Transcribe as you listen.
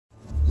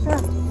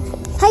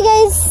Hi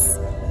guys,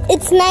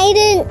 it's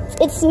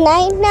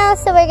night now,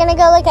 so we're gonna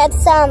go look at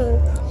some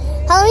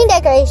Halloween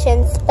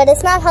decorations, but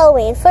it's not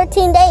Halloween.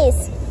 14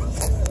 days.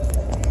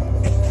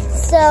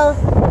 So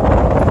you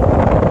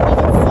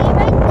can see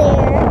right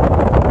there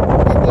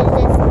that there's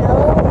just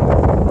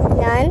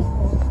none.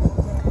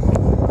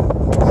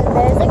 And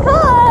there's a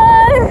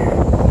car.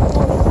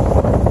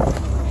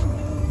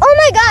 Oh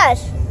my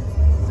gosh!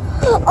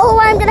 Oh,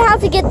 I'm gonna have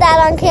to get that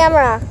on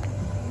camera.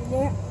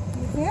 Yeah.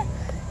 You see it?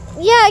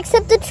 Yeah,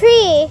 except the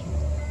tree.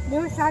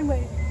 Do it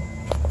sideways.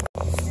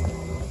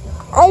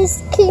 I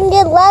just can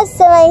get less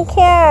than I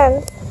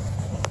can.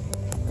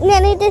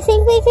 Nanny, do you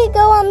think we could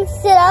go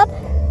sit up?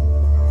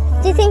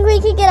 Do you think we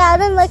could get out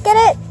and look at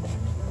it?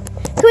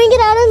 Can we get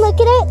out and look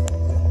at it?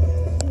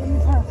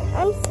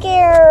 I'm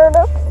scared.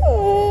 I'm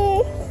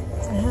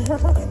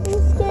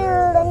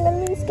scared. I'm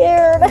gonna be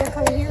scared. I'm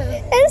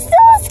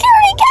still a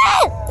scary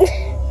cat.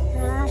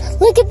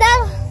 Look at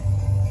that.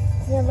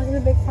 Yeah, look at the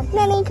big pumpkin.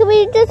 Nanny, can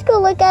we just go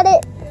look at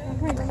it?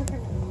 Okay.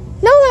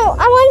 No,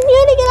 I want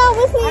you to get out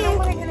with me. I don't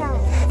want to get out.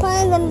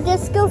 Fine, then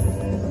just go.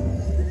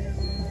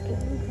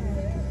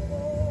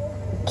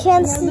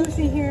 Can't Now, see.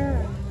 Lucy here.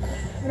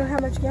 I don't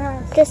have much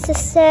gas. Just a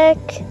sec.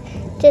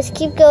 Just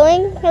keep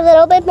going a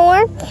little bit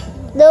more. A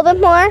little bit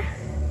more.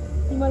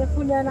 You want to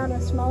put that on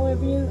a smaller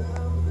view?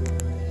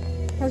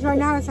 Because right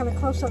now it's on a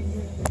close-up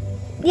view.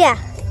 Yeah,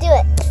 do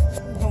it.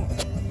 Okay.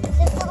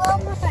 Just a little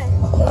bit.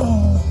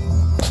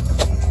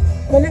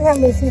 Look at that,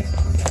 Lucy.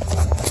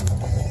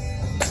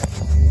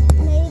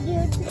 Maybe you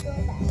should go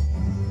back.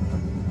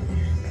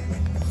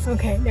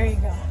 Okay, there you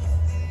go.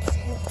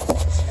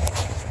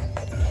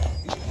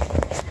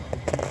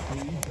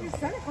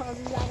 Santa Claus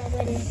is out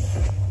already.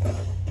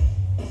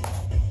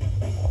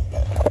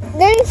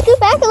 Then scoot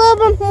back a little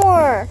bit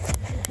more.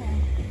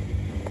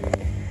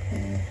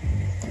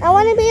 I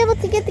want to be able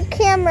to get the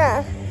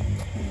camera.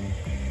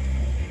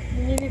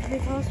 You need it to be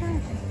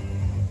closer?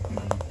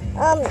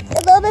 A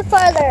little bit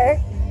farther.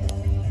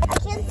 I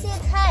can't see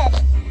its head.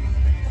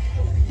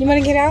 You want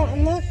to get out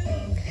and look?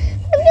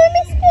 I'm gonna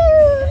be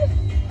scared.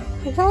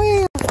 It's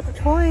only a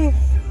toy.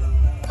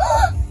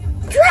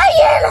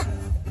 Dragon!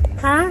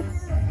 Huh?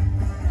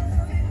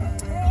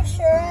 Are you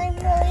sure I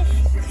really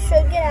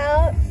should get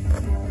out?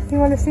 You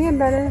want to see it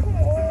better?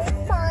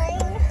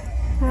 Fine.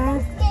 Huh?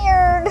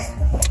 Scared.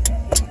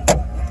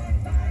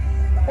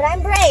 But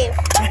I'm brave.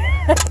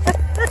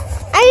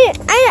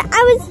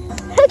 I was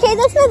okay,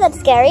 that's not that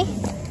scary.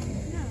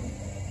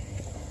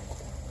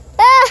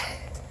 Ah!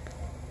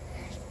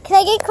 Can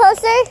I get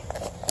closer?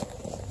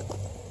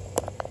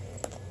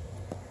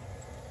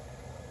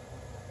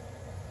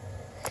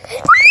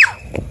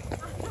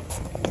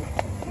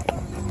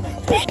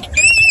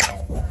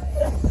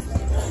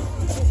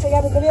 So you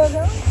got the video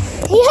going?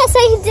 Yes, I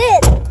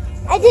did.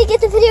 I did get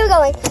the video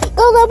going.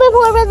 Go a little bit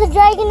more where the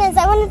dragon is.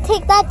 I want to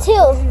take that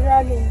too.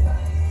 Dragon.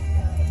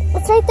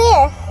 It's right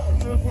there.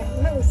 Okay.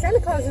 No, Santa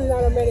Claus is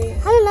out already.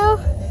 I don't know.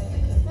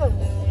 Oh,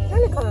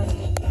 Santa Claus.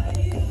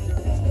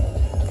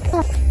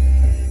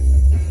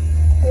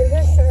 Is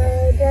this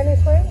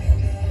Danny's way?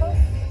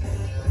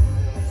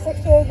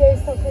 68 days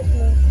till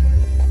Christmas.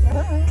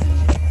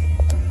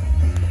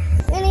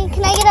 Nanny,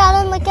 can I get out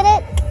and look at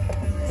it?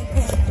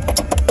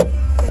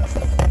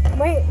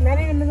 Wait, not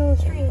in the middle of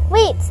the street.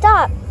 Wait,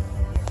 stop.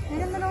 In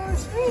the middle of the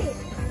street.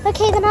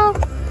 Okay, then I'll...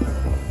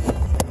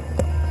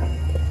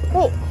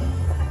 Wait.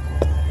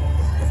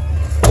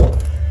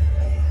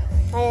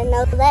 I didn't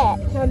know that.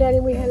 No, Daddy,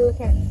 we had to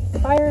look at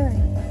fire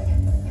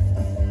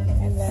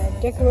and the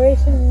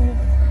decoration.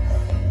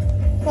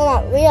 No,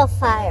 not real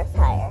fire.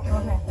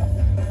 Okay.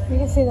 You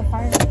can see the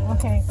fire.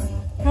 Okay.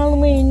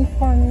 Halloween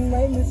fun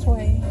right this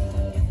way.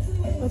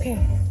 Okay.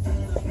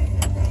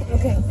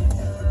 Okay.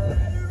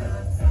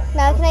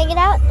 Now can I get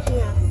out?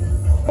 Yeah.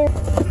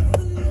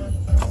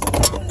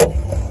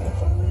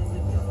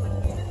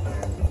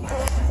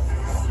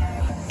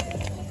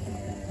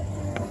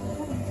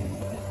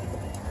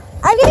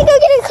 I'm gonna go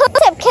get a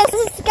close-up because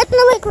it's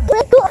gonna look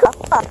really cool.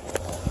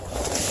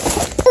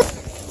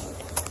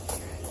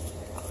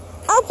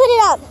 I'll put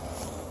it up.